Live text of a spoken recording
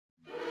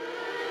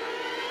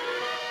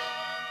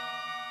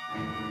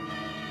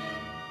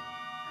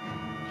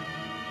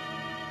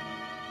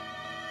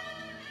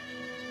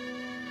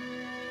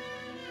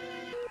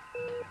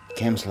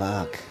Chem's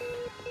log.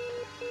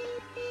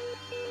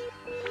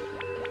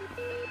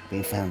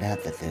 Being found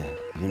out that the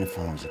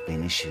uniforms have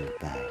been issued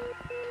by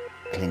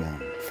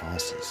Klingon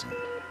forces and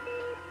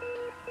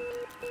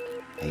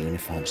the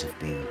uniforms have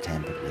been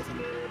tampered with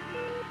and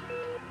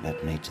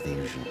not made to the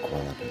usual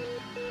quality.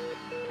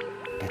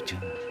 But Joe,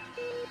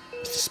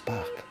 Mr.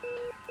 Spock,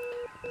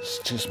 it's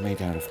just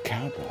made out of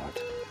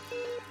cardboard.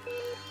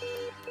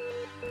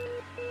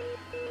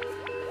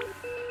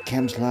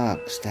 Chem's log,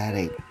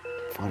 stardate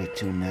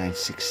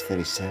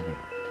 429637.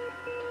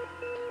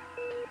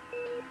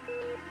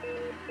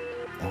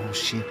 The whole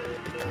ship has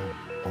become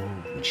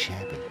old and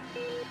shabby.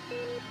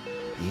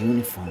 The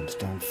uniforms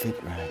don't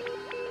fit right,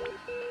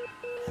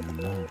 and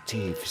the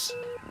motifs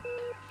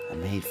are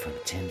made from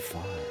tin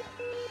foil.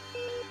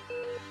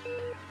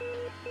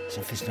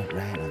 Something's not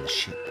right on the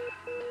ship.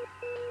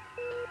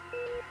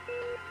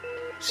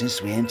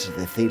 Since we entered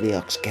the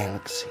Theliox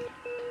galaxy,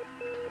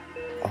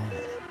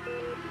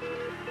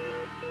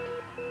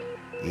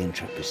 the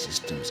entropy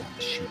systems on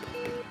the ship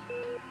have been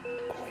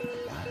going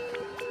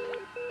wild.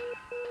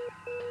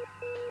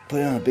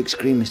 Put it on a big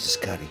screen, Mr.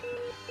 Scotty.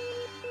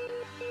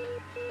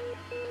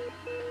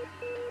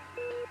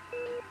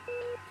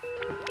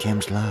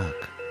 Chem's log,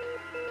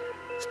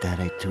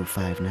 stardate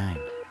 259.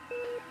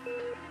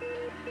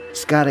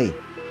 Scotty!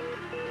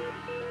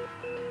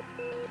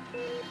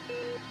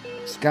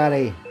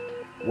 Scotty,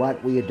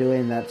 what were you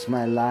doing? That's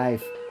my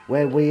life.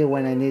 Where were you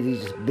when I needed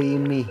you to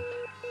beam me?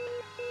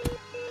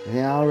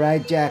 Yeah, all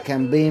right, Jack,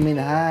 I'm beaming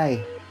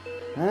high.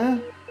 Huh?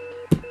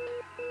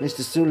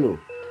 Mr. Sulu,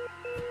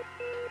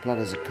 plot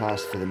us a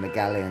course for the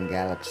Megalian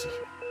galaxy.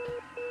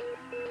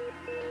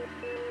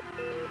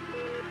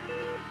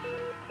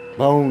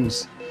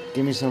 Bones,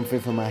 give me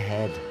something for my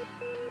head.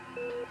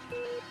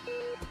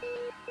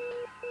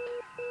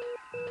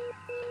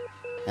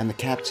 I'm the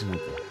captain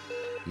of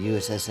the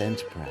USS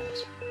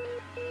Enterprise.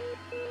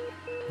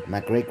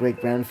 My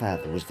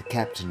great-great-grandfather was the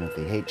captain of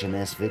the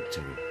HMS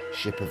Victory,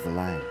 ship of the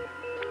line.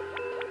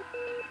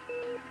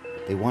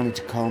 They wanted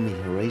to call me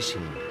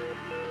Horatio,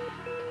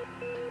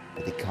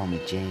 but they call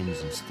me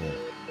James instead.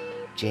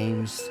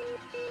 James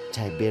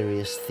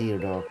Tiberius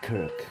Theodore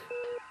Kirk.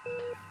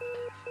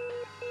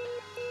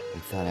 They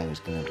thought I was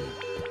gonna be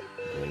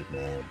a great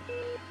man.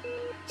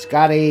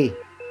 Scotty!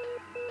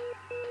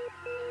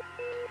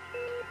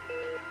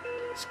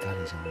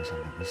 Scotty's always on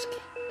the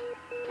whiskey.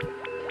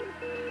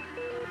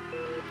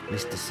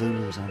 Mr.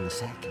 Sulu's on the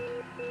sake.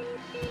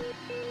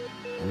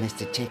 And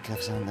Mr.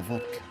 Chekhov's on the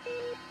vodka.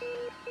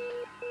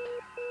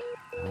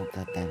 The whole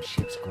goddamn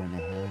ship's going to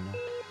hell now.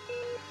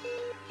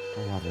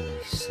 Oh, what do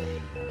they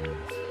say on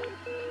Earth?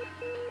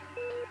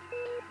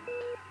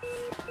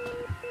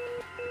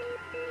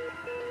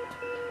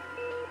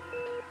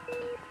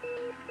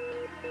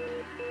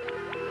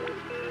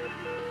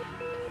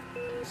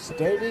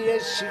 Steady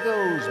as she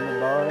goes, my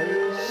boy.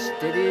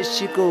 Steady as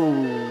she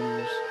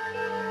goes.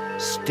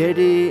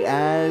 Steady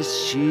as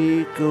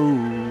she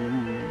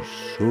goes.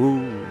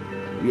 Oh,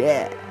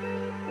 yeah.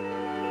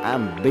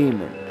 I'm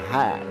beaming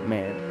high,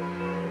 man.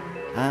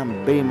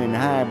 I'm beaming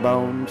high,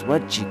 Bones.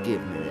 What you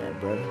give me there,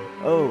 brother?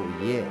 Oh,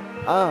 yeah.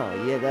 Oh,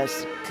 yeah,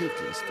 that's the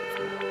cooking stuff.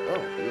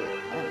 Oh, yeah,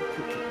 I'm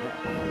cooking now.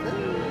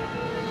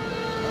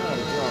 Oh,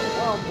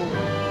 Joe,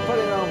 put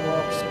it on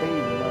warp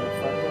speed.